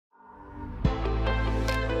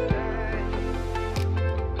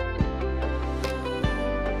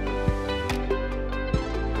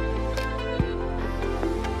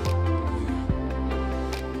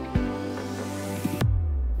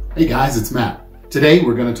Hey guys, it's Matt. Today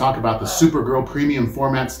we're going to talk about the Supergirl Premium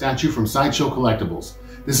Format statue from Sideshow Collectibles.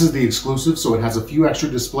 This is the exclusive, so it has a few extra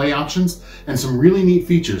display options and some really neat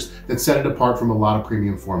features that set it apart from a lot of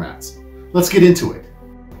premium formats. Let's get into it.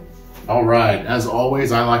 All right, as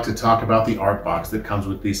always, I like to talk about the art box that comes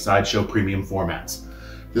with these Sideshow Premium formats.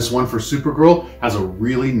 This one for Supergirl has a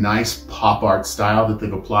really nice pop art style that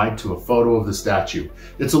they've applied to a photo of the statue.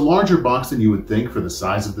 It's a larger box than you would think for the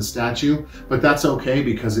size of the statue, but that's okay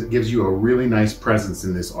because it gives you a really nice presence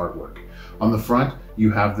in this artwork. On the front, you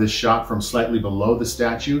have this shot from slightly below the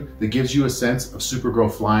statue that gives you a sense of Supergirl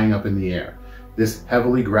flying up in the air. This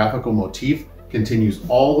heavily graphical motif continues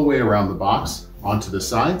all the way around the box onto the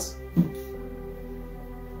sides.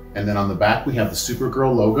 And then on the back, we have the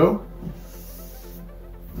Supergirl logo.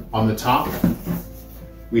 On the top,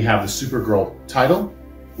 we have the Supergirl title,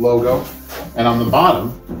 logo, and on the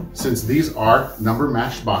bottom, since these are number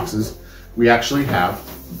matched boxes, we actually have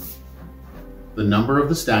the number of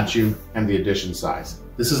the statue and the edition size.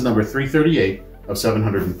 This is number 338 of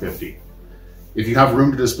 750. If you have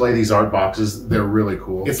room to display these art boxes, they're really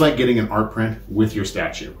cool. It's like getting an art print with your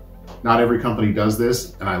statue. Not every company does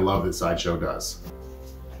this, and I love that Sideshow does.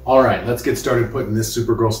 All right, let's get started putting this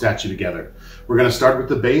Supergirl statue together. We're going to start with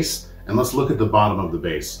the base, and let's look at the bottom of the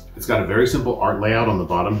base. It's got a very simple art layout on the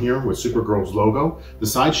bottom here with Supergirl's logo, the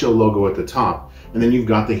Sideshow logo at the top, and then you've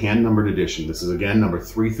got the hand-numbered edition. This is again number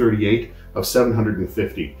 338 of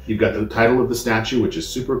 750. You've got the title of the statue, which is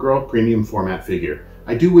Supergirl Premium Format Figure.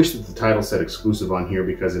 I do wish that the title said exclusive on here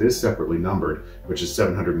because it is separately numbered, which is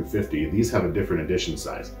 750. These have a different edition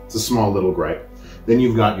size. It's a small little gripe. Then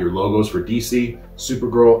you've got your logos for DC,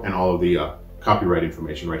 Supergirl, and all of the copyright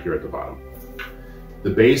information right here at the bottom. The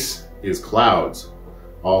base is clouds,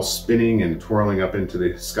 all spinning and twirling up into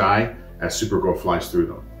the sky as Supergirl flies through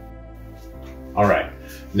them. All right,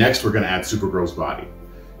 next we're going to add Supergirl's body.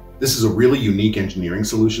 This is a really unique engineering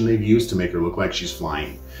solution they've used to make her look like she's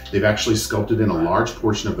flying. They've actually sculpted in a large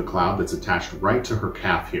portion of the cloud that's attached right to her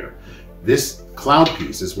calf here. This cloud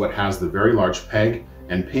piece is what has the very large peg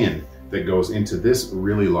and pin that goes into this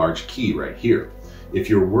really large key right here. If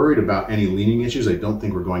you're worried about any leaning issues, I don't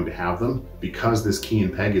think we're going to have them because this key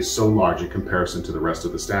and peg is so large in comparison to the rest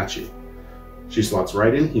of the statue. She slots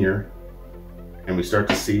right in here and we start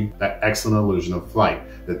to see that excellent illusion of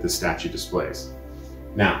flight that this statue displays.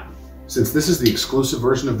 Now, since this is the exclusive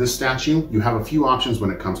version of this statue, you have a few options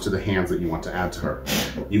when it comes to the hands that you want to add to her.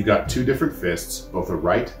 You've got two different fists, both a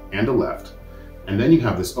right and a left, and then you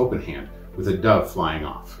have this open hand with a dove flying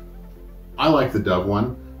off. I like the dove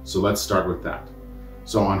one, so let's start with that.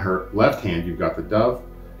 So on her left hand, you've got the dove,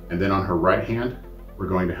 and then on her right hand, we're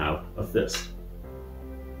going to have a fist.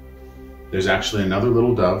 There's actually another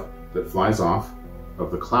little dove that flies off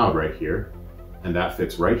of the cloud right here, and that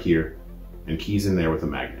fits right here and keys in there with a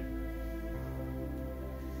magnet.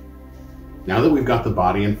 Now that we've got the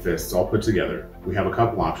body and fists all put together, we have a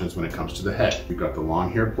couple options when it comes to the head. We've got the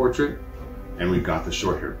long-haired portrait, and we've got the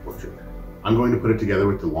short-haired portrait. I'm going to put it together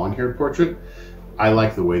with the long-haired portrait. I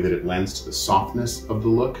like the way that it lends to the softness of the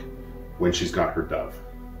look when she's got her dove.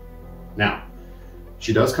 Now,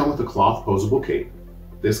 she does come with a cloth posable cape.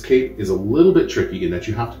 This cape is a little bit tricky in that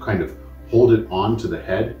you have to kind of hold it onto the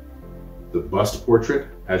head, the bust portrait,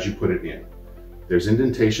 as you put it in. There's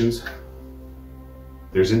indentations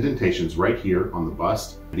right here on the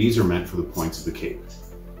bust. These are meant for the points of the cape.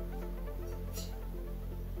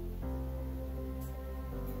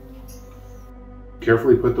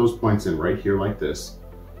 Carefully put those points in right here like this,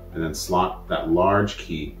 and then slot that large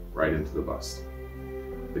key right into the bust.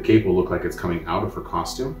 The cape will look like it's coming out of her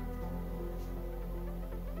costume,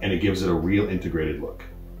 and it gives it a real integrated look.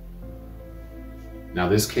 Now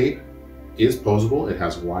this cape is posable. It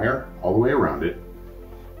has wire all the way around it.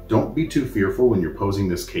 Don't be too fearful when you're posing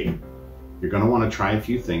this cape. You're going to want to try a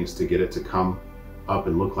few things to get it to come up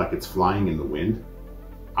and look like it's flying in the wind.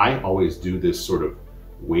 I always do this sort of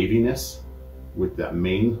waviness with that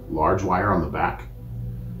main large wire on the back,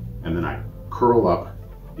 and then I curl up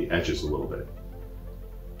the edges a little bit.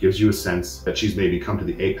 Gives you a sense that she's maybe come to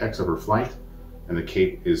the apex of her flight and the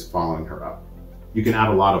cape is following her up. You can add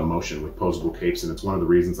a lot of motion with posable capes, and it's one of the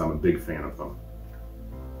reasons I'm a big fan of them.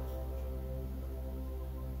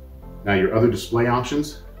 Now your other display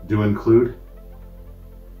options do include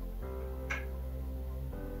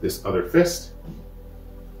this other fist,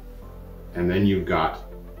 and then you've got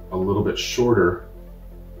a little bit shorter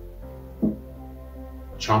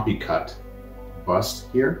choppy cut bust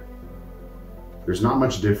here. There's not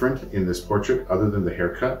much different in this portrait other than the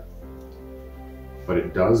haircut, but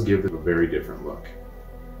it does give it a very different look.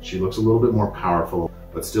 She looks a little bit more powerful,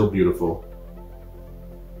 but still beautiful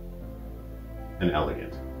and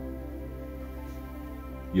elegant.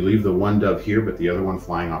 You leave the one dove here, but the other one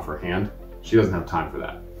flying off her hand. She doesn't have time for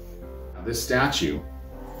that. Now, this statue,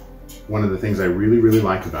 one of the things I really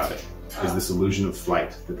like about it is this illusion of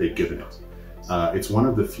flight that they've given it. It's one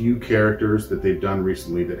of the few characters that they've done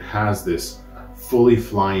recently that has this fully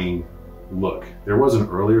flying look. There was an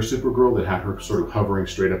earlier Supergirl that had her sort of hovering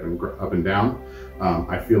straight up and down.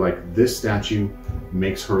 I feel like this statue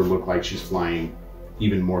makes her look like she's flying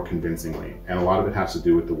even more convincingly. And a lot of it has to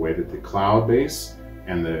do with the way that the cloud base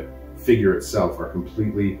and the figure itself are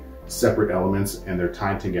completely separate elements, and they're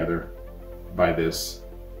tied together by this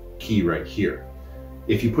key right here.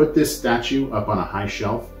 If you put this statue up on a high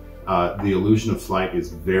shelf, the illusion of flight is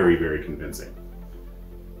very convincing.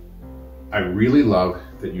 I really love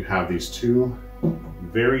that you have these two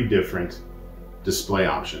very different display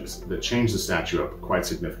options that change the statue up quite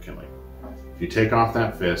significantly. If you take off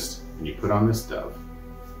that fist and you put on this dove,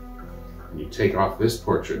 and you take off this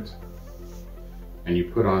portrait, and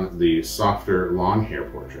you put on the softer long hair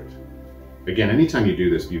portrait. Again, anytime you do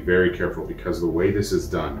this, be very careful because the way this is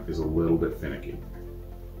done is a little bit finicky.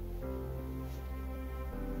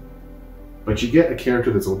 But you get a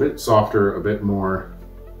character that's a bit softer, a bit more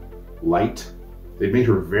light. They've made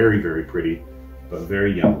her very pretty, but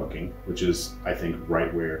very young looking, which is, I think,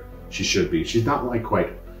 right where she should be. She's not like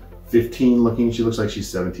quite 15 looking. She looks like she's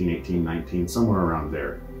 17, 18, 19, somewhere around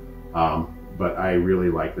there. But I really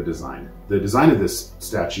like the design. The design of this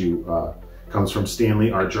statue comes from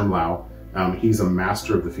Stanley Artgerm Lau. He's a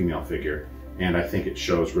master of the female figure, and I think it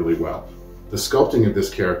shows really well. The sculpting of this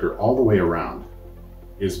character all the way around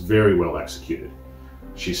is very well executed.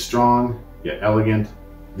 She's strong, yet elegant.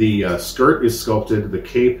 The skirt is sculpted, the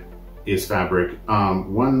cape is fabric.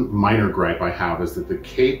 One minor gripe I have is that the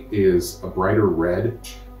cape is a brighter red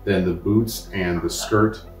than the boots and the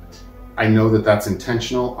skirt. I know that that's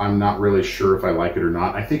intentional. I'm not really sure if I like it or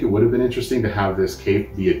not. I think it would have been interesting to have this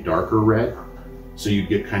cape be a darker red, so you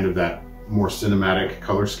get kind of that more cinematic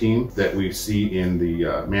color scheme that we see in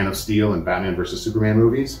the Man of Steel and Batman vs. Superman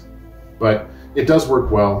movies. But it does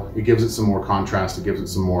work well. It gives it some more contrast. It gives it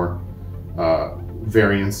some more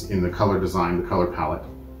variance in the color design, the color palette.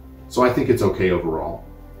 So I think it's okay overall.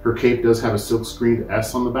 Her cape does have a silk screened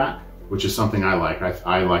S on the back, which is something I like.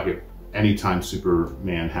 I like it anytime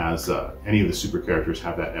Superman has, any of the super characters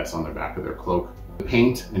have that S on their back of their cloak. The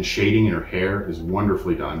paint and shading in her hair is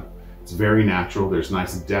wonderfully done. It's very natural. There's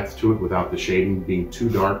nice depth to it without the shading being too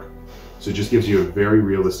dark. So it just gives you a very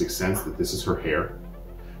realistic sense that this is her hair.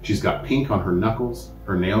 She's got pink on her knuckles.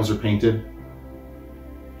 Her nails are painted.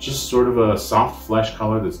 Just sort of a soft flesh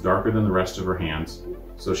color that's darker than the rest of her hands.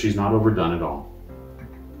 So she's not overdone at all.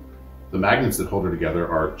 The magnets that hold her together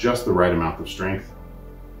are just the right amount of strength.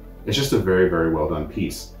 It's just a very well done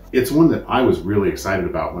piece. It's one that I was really excited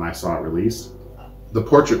about when I saw it released. The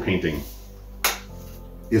portrait painting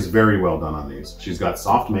is very well done on these. She's got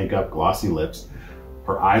soft makeup, glossy lips.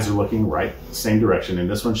 Her eyes are looking right the same direction. In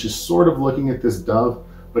this one, she's sort of looking at this dove,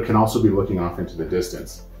 but can also be looking off into the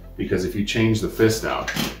distance. Because if you change the fist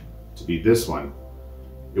out to be this one,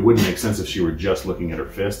 it wouldn't make sense if she were just looking at her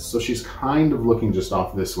fist. So she's kind of looking just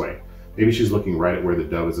off this way. Maybe she's looking right at where the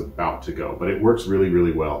dove is about to go, but it works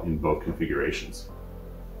really well in both configurations.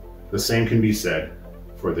 The same can be said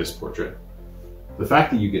for this portrait. The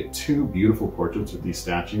fact that you get two beautiful portraits with these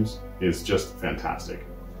statues is just fantastic.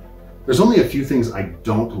 There's only a few things I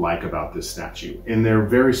don't like about this statue, and they're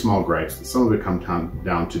very small gripes. Some of it comes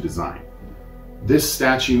down to design. This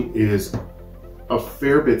statue is a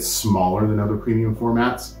fair bit smaller than other premium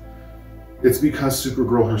formats. It's because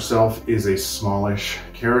Supergirl herself is a smallish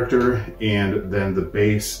character, and then the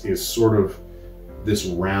base is sort of this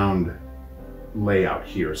round layout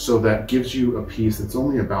here. So that gives you a piece that's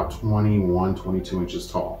only about 21, 22 inches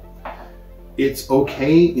tall. It's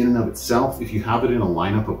okay in and of itself. If you have it in a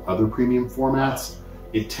lineup of other premium formats,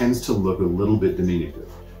 it tends to look a little bit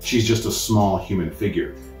diminutive. She's just a small human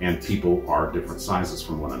figure, and people are different sizes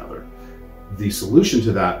from one another. The solution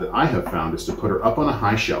to that I have found is to put her up on a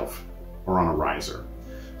high shelf or on a riser.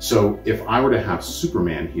 So if I were to have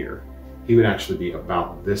Superman here, he would actually be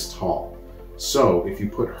about this tall. So if you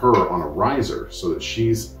put her on a riser so that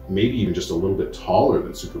she's maybe even just a little bit taller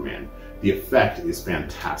than Superman, the effect is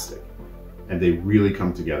fantastic. And they really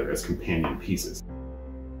come together as companion pieces.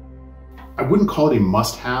 I wouldn't call it a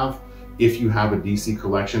must-have if you have a DC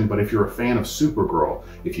collection, but if you're a fan of Supergirl,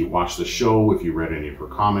 if you watch the show, if you read any of her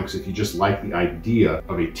comics, if you just like the idea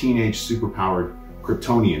of a teenage superpowered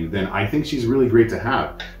Kryptonian, then I think she's really great to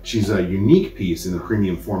have. She's a unique piece in the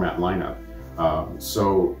premium format lineup.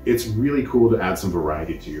 So it's really cool to add some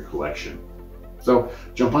variety to your collection. So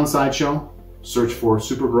jump on Sideshow, search for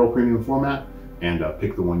Supergirl Premium Format, and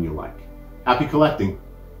pick the one you like. Happy collecting!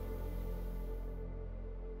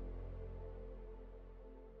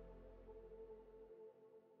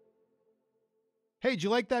 Hey, did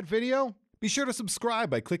you like that video? Be sure to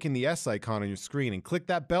subscribe by clicking the S icon on your screen and click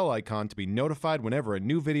that bell icon to be notified whenever a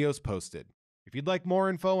new video is posted. If you'd like more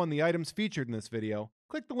info on the items featured in this video,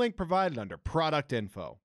 click the link provided under Product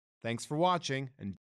Info. Thanks for watching, and